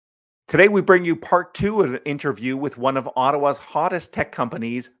Today, we bring you part two of an interview with one of Ottawa's hottest tech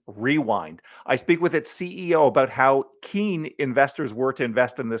companies, Rewind. I speak with its CEO about how keen investors were to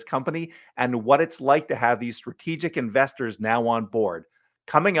invest in this company and what it's like to have these strategic investors now on board.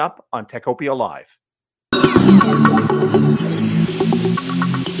 Coming up on Techopia Live.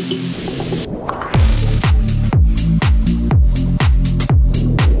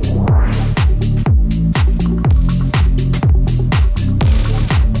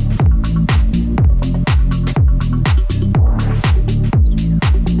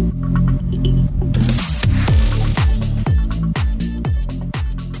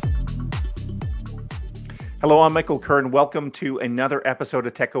 Hello, I'm Michael Kern. Welcome to another episode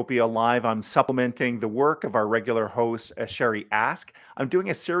of Techopia Live. I'm supplementing the work of our regular host, Sherry Ask. I'm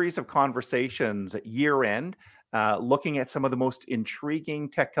doing a series of conversations at year-end, looking at some of the most intriguing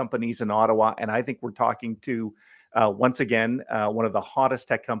tech companies in Ottawa. And I think we're talking to, once again, one of the hottest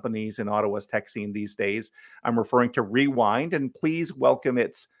tech companies in Ottawa's tech scene these days. I'm referring to Rewind, and please welcome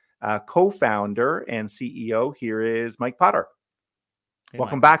its co-founder and CEO. Here is Mike Potter. Hey,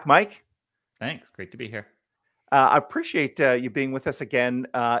 Welcome Michael. back, Mike. Thanks. Great to be here. I appreciate you being with us again.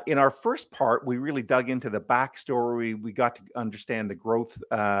 In our first part, we really dug into the backstory. We got to understand the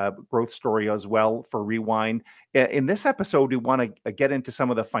growth story as well for Rewind. In this episode, we want to get into some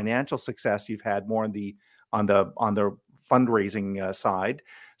of the financial success you've had more on the fundraising side.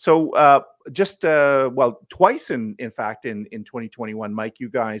 So twice in fact in 2021, Mike, you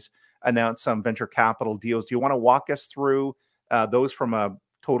guys announced some venture capital deals. Do you want to walk us through those from a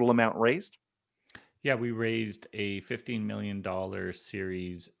total amount raised? Yeah, we raised a $15 million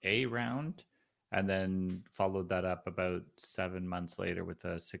Series A round and then followed that up about 7 months later with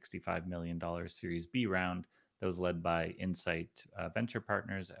a $65 million Series B round that was led by Insight Venture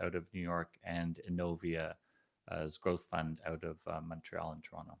Partners out of New York and Innovia as growth fund out of Montreal and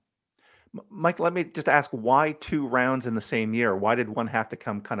Toronto. Mike, let me just ask, why two rounds in the same year? Why did one have to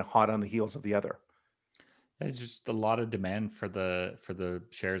come kind of hot on the heels of the other? It's just a lot of demand for the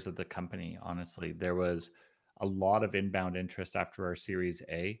shares of the company. Honestly, there was a lot of inbound interest after our Series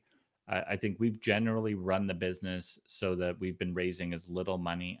A. I think we've generally run the business so that we've been raising as little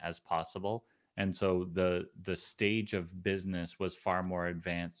money as possible, and so the stage of business was far more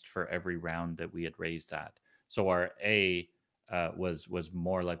advanced for every round that we had raised at. So our A was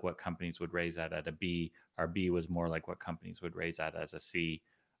more like what companies would raise at a B. Our B was more like what companies would raise at as a C.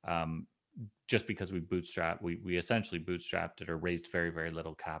 Just because we essentially bootstrapped it or raised very, very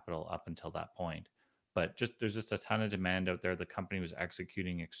little capital up until that point. But there's just a ton of demand out there. The company was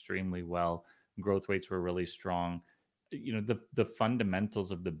executing extremely well. Growth rates were really strong. You know, the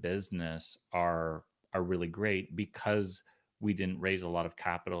fundamentals of the business are really great because we didn't raise a lot of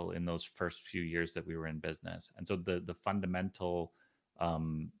capital in those first few years that we were in business. And so the fundamental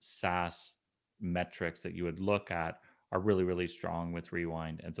SaaS metrics that you would look at are really, really strong with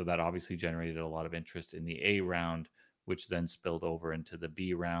Rewind. And so that obviously generated a lot of interest in the A round, which then spilled over into the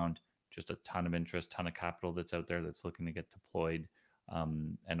B round. Just a ton of interest, ton of capital that's out there that's looking to get deployed.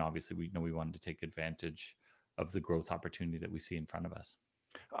 And obviously, we wanted to take advantage of the growth opportunity that we see in front of us.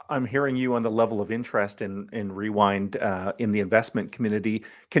 I'm hearing you on the level of interest in Rewind in the investment community.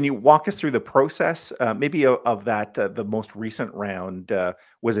 Can you walk us through the process, maybe of that the most recent round?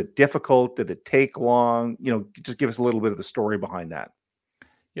 Was it difficult? Did it take long? Just give us a little bit of the story behind that.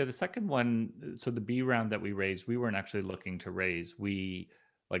 Yeah, the second one, so the B round that we raised, we weren't actually looking to raise.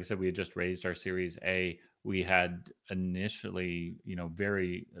 Like I said, we had just raised our Series A. We had initially,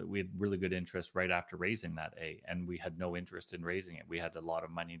 we had really good interest right after raising that A, and we had no interest in raising it. We had a lot of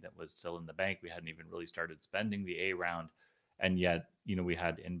money that was still in the bank. We hadn't even really started spending the A round, and yet, we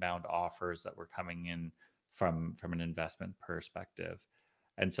had inbound offers that were coming in from an investment perspective.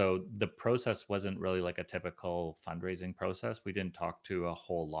 And so the process wasn't really like a typical fundraising process. We didn't talk to a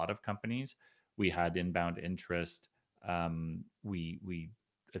whole lot of companies. We had inbound interest.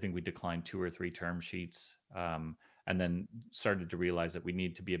 I think we declined 2 or 3 term sheets, and then started to realize that we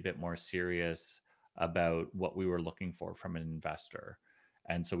need to be a bit more serious about what we were looking for from an investor.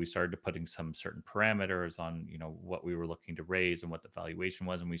 And so we started putting some certain parameters on, what we were looking to raise and what the valuation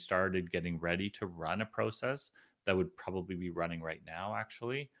was. And we started getting ready to run a process that would probably be running right now,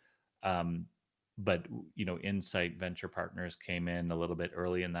 actually. But, Insight Venture Partners came in a little bit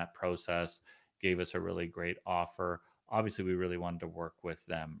early in that process, gave us a really great offer. Obviously, we really wanted to work with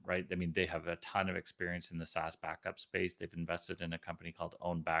them, right? I mean, they have a ton of experience in the SaaS backup space. They've invested in a company called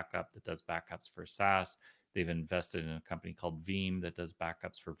Own Backup that does backups for SaaS. They've invested in a company called Veeam that does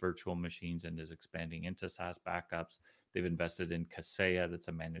backups for virtual machines and is expanding into SaaS backups. They've invested in Kaseya, that's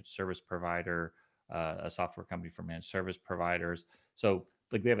a managed service provider, a software company for managed service providers. So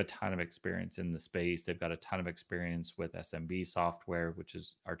like they have a ton of experience in the space. They've got a ton of experience with SMB software, which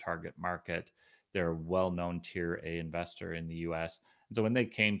is our target market. They're a well-known tier A investor in the US. And so when they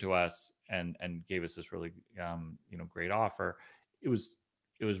came to us and gave us this really great offer, it was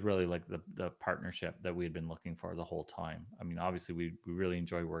it was really like the partnership that we had been looking for the whole time. I mean, obviously we really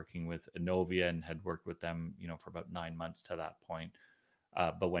enjoy working with Innovia and had worked with them, for about 9 months to that point.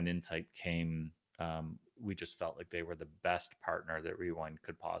 But when Insight came, we just felt like they were the best partner that Rewind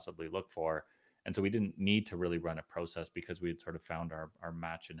could possibly look for. And so we didn't need to really run a process because we had sort of found our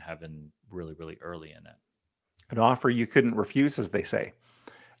match in heaven really, really early in it. An offer you couldn't refuse, as they say.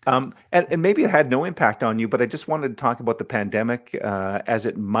 And maybe it had no impact on you, but I just wanted to talk about the pandemic as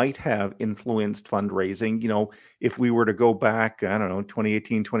it might have influenced fundraising. If we were to go back, I don't know,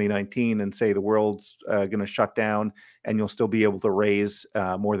 2018, 2019, and say the world's going to shut down and you'll still be able to raise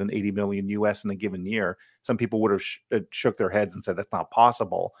more than 80 million US in a given year, some people would have shook their heads and said that's not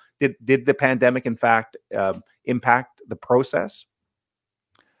possible. Did the pandemic, in fact, impact the process?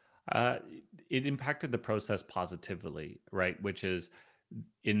 Uh, it impacted the process positively, right? Which is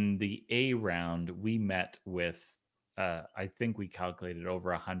in the A round, we met with, I think we calculated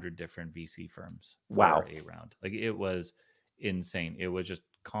over 100 different VC firms for our Wow. A round. Like it was insane. It was just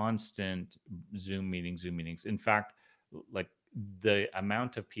constant Zoom meetings, Zoom meetings. In fact, like the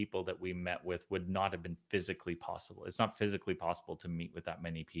amount of people that we met with would not have been physically possible. It's not physically possible to meet with that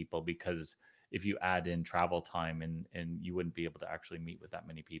many people because if you add in travel time and you wouldn't be able to actually meet with that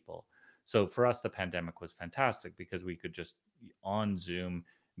many people. So for us, the pandemic was fantastic because we could just on Zoom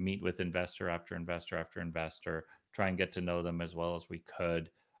meet with investor after investor after investor, try and get to know them as well as we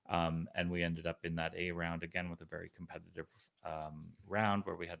could. And we ended up in that A round again with a very competitive round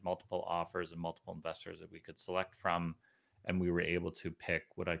where we had multiple offers and multiple investors that we could select from. And we were able to pick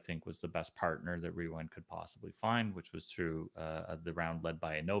what I think was the best partner that Rewind could possibly find, which was through the round led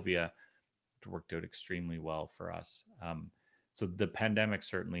by Innovia, which worked out extremely well for us. So the pandemic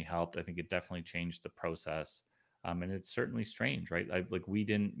certainly helped. I think it definitely changed the process. And it's certainly strange, right? Like we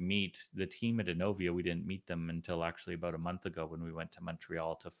didn't meet the team at Innovia. We didn't meet them until actually about a month ago when we went to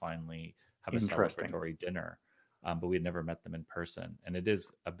Montreal to finally have a Interesting. celebratory dinner. But we had never met them in person. And it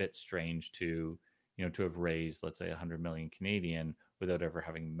is a bit strange to have raised, let's say, 100 million Canadian without ever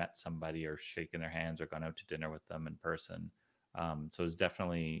having met somebody or shaken their hands or gone out to dinner with them in person. So it's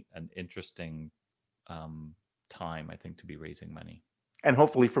definitely an interesting time, I think, to be raising money. And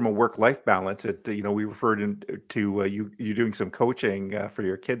hopefully from a work-life balance, we referred to you doing some coaching for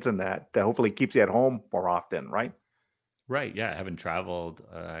your kids and that hopefully keeps you at home more often, right? Right. Yeah. I haven't traveled.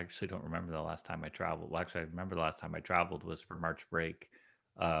 I actually don't remember the last time I traveled. Well, actually, I remember the last time I traveled was for March break,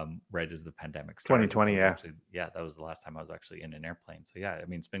 right as the pandemic started. That 2020, was yeah. actually, yeah, that was the last time I was actually in an airplane. So, yeah, I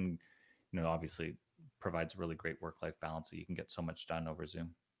mean, it's been, obviously provides a really great work-life balance so you can get so much done over Zoom.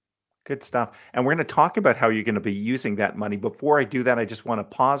 Good stuff. And we're going to talk about how you're going to be using that money. Before I do that, I just want to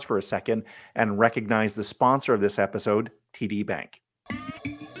pause for a second and recognize the sponsor of this episode, TD Bank.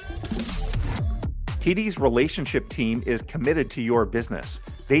 TD's relationship team is committed to your business.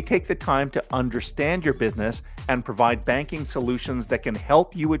 They take the time to understand your business and provide banking solutions that can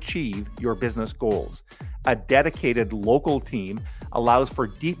help you achieve your business goals. A dedicated local team allows for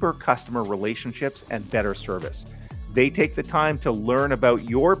deeper customer relationships and better service. They take the time to learn about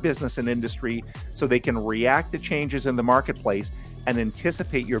your business and industry so they can react to changes in the marketplace and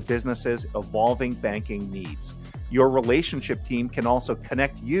anticipate your business's evolving banking needs. Your relationship team can also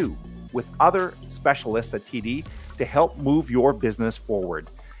connect you with other specialists at TD to help move your business forward.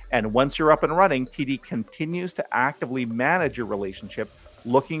 And once you're up and running, TD continues to actively manage your relationship,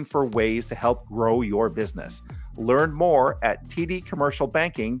 looking for ways to help grow your business. Learn more at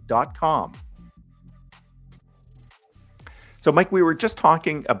tdcommercialbanking.com. So, Mike, we were just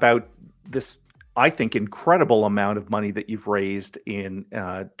talking about this, I think, incredible amount of money that you've raised in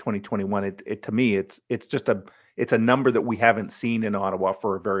 2021. To me, it's a number that we haven't seen in Ottawa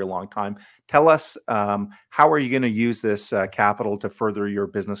for a very long time. Tell us, how are you going to use this capital to further your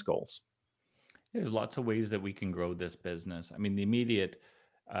business goals? There's lots of ways that we can grow this business. I mean, the immediate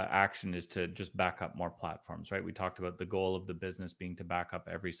action is to just back up more platforms, right? We talked about the goal of the business being to back up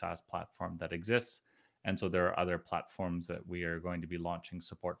every SaaS platform that exists. And so there are other platforms that we are going to be launching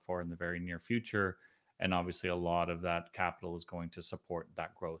support for in the very near future. And obviously, a lot of that capital is going to support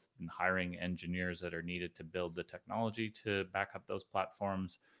that growth and hiring engineers that are needed to build the technology to back up those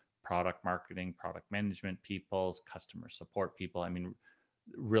platforms, product marketing, product management people, customer support people. I mean,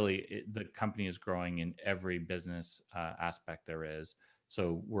 really, the company is growing in every business aspect there is.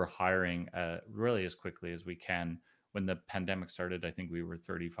 So we're hiring really as quickly as we can. When the pandemic started, I think we were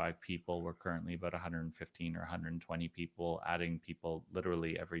 35 people. We're currently about 115 or 120 people, adding people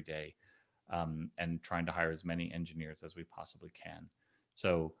literally every day, and trying to hire as many engineers as we possibly can.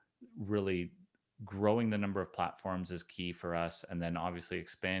 So really growing the number of platforms is key for us. And then obviously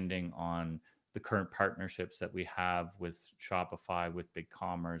expanding on the current partnerships that we have with Shopify, with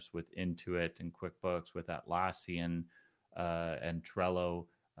BigCommerce, with Intuit and QuickBooks, with Atlassian, and Trello,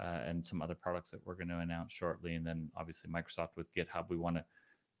 and some other products that we're going to announce shortly. And then obviously Microsoft with GitHub. We want to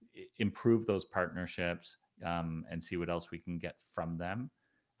improve those partnerships, and see what else we can get from them.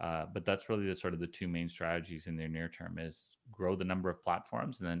 But that's really the sort of the two main strategies in the near term: is grow the number of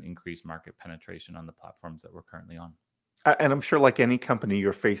platforms and then increase market penetration on the platforms that we're currently on. And I'm sure, like any company,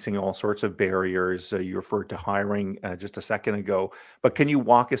 you're facing all sorts of barriers. You referred to hiring just a second ago, but can you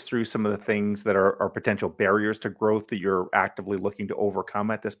walk us through some of the things that are potential barriers to growth that you're actively looking to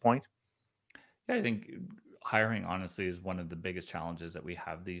overcome at this point? Yeah, I think hiring honestly is one of the biggest challenges that we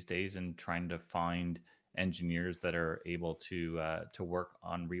have these days, and trying to find engineers that are able to work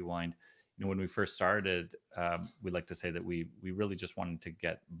on Rewind. When we first started, we like to say that we really just wanted to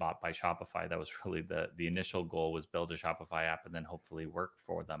get bought by Shopify. That was really the initial goal, was build a Shopify app and then hopefully work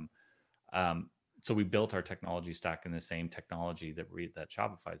for them. So we built our technology stack in the same technology that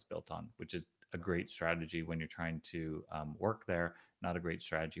Shopify is built on, which is a great strategy when you're trying to work there, not a great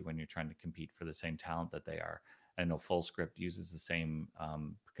strategy when you're trying to compete for the same talent that they are. I know FullScript uses the same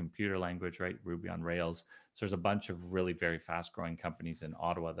computer language, right? Ruby on Rails. So there's a bunch of really very fast growing companies in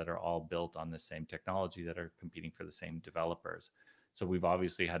Ottawa that are all built on the same technology, that are competing for the same developers. So we've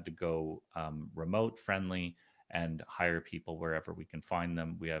obviously had to go remote friendly and hire people wherever we can find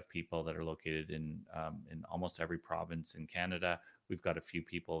them. We have people that are located in almost every province in Canada. We've got a few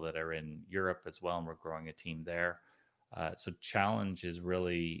people that are in Europe as well, and we're growing a team there. So challenge is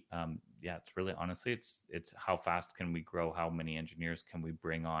really, it's really honestly, it's how fast can we grow? How many engineers can we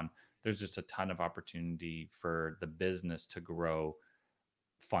bring on? There's just a ton of opportunity for the business to grow.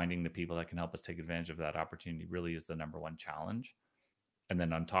 Finding the people that can help us take advantage of that opportunity really is the number one challenge. And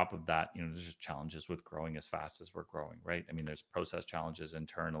then on top of that, there's just challenges with growing as fast as we're growing, right? I mean, there's process challenges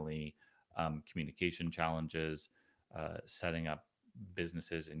internally, communication challenges, setting up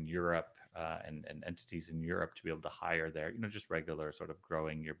businesses in Europe, and entities in Europe to be able to hire there. Just regular sort of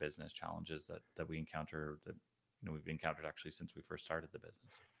growing your business challenges that we encounter, that we've encountered actually since we first started the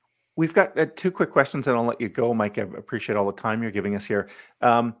business. We've got two quick questions, and I'll let you go, Mike. I appreciate all the time you're giving us here.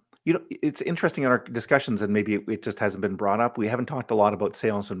 It's interesting in our discussions, and maybe it just hasn't been brought up. We haven't talked a lot about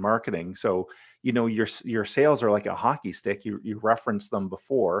sales and marketing. So, your sales are like a hockey stick. You referenced them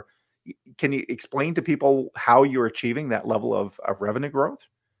before. Can you explain to people how you're achieving that level of revenue growth?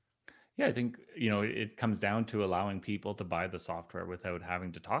 Yeah, I think, it comes down to allowing people to buy the software without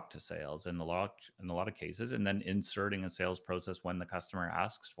having to talk to sales in a lot of cases, and then inserting a sales process when the customer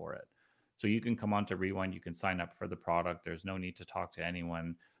asks for it. So you can come onto Rewind, you can sign up for the product. There's no need to talk to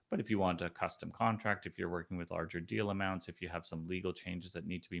anyone. But if you want a custom contract, if you're working with larger deal amounts, if you have some legal changes that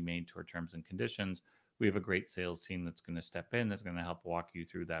need to be made to our terms and conditions, we have a great sales team that's going to step in, that's going to help walk you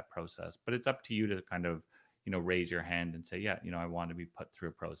through that process. But it's up to you to kind of raise your hand and say, yeah, I want to be put through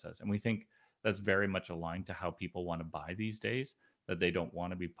a process. And we think that's very much aligned to how people want to buy these days, that they don't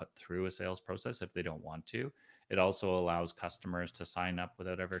want to be put through a sales process if they don't want to. It also allows customers to sign up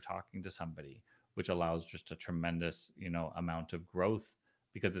without ever talking to somebody, which allows just a tremendous, amount of growth,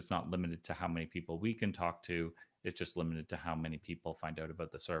 because it's not limited to how many people we can talk to. It's just limited to how many people find out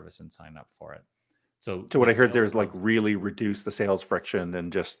about the service and sign up for it. So what I heard there is like really reduce the sales friction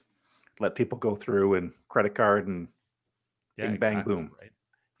and just let people go through and credit card and bing, bang, boom. Right.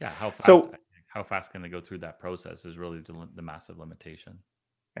 Yeah. How fast can they go through that process is really the massive limitation.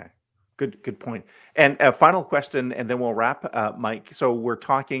 Yeah. Good point. And a final question, and then we'll wrap, Mike. So we're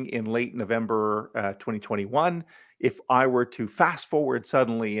talking in late November 2021. If I were to fast forward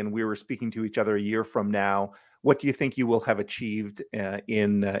suddenly and we were speaking to each other a year from now, what do you think you will have achieved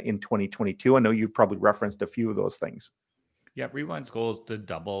in 2022? I know you've probably referenced a few of those things. Yeah, Rewind's goal is to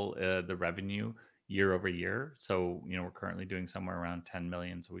double the revenue year over year. So, we're currently doing somewhere around 10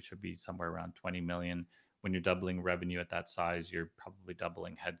 million. So we should be somewhere around 20 million. When you're doubling revenue at that size, you're probably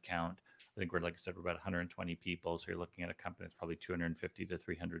doubling headcount. I think like I said, we're about 120 people. So you're looking at a company that's probably 250 to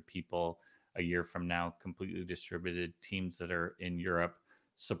 300 people a year from now, completely distributed teams that are in Europe,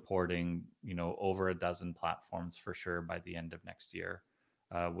 supporting, over a dozen platforms for sure by the end of next year,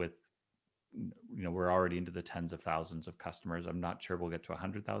 with we're already into the tens of thousands of customers. I'm not sure we'll get to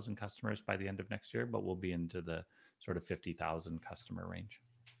 100,000 customers by the end of next year, but we'll be into the sort of 50,000 customer range.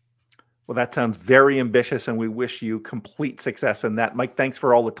 Well, that sounds very ambitious, and we wish you complete success in that. Mike, thanks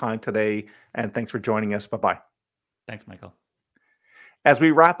for all the time today, and thanks for joining us. Bye-bye. Thanks, Michael. As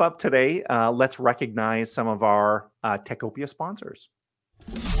we wrap up today, let's recognize some of our Techopia sponsors.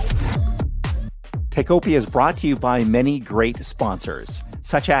 Techopia is brought to you by many great sponsors,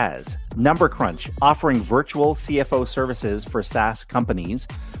 such as Number Crunch, offering virtual CFO services for SaaS companies,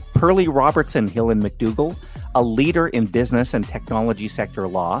 Pearly Robertson Hill and McDougall, a leader in business and technology sector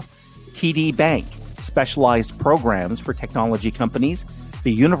law, TD Bank, specialized programs for technology companies,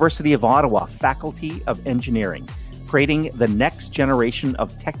 the University of Ottawa Faculty of Engineering, creating the next generation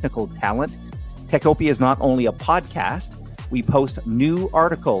of technical talent. Techopia is not only a podcast, we post new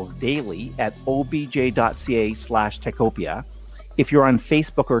articles daily at obj.ca/Techopia. If you're on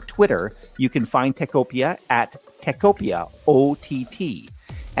Facebook or Twitter, you can find Techopia at Techopia OTT.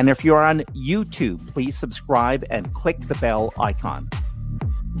 And if you're on YouTube, please subscribe and click the bell icon.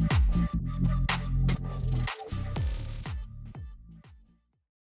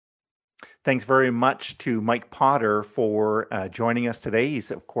 Thanks very much to Mike Potter for joining us today.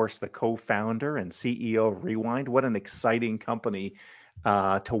 He's, of course, the co-founder and CEO of Rewind. What an exciting company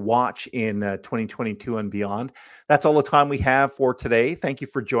to watch in 2022 and beyond. That's all the time we have for today. Thank you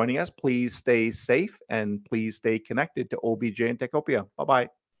for joining us. Please stay safe and please stay connected to OBJ and Techopia. Bye-bye.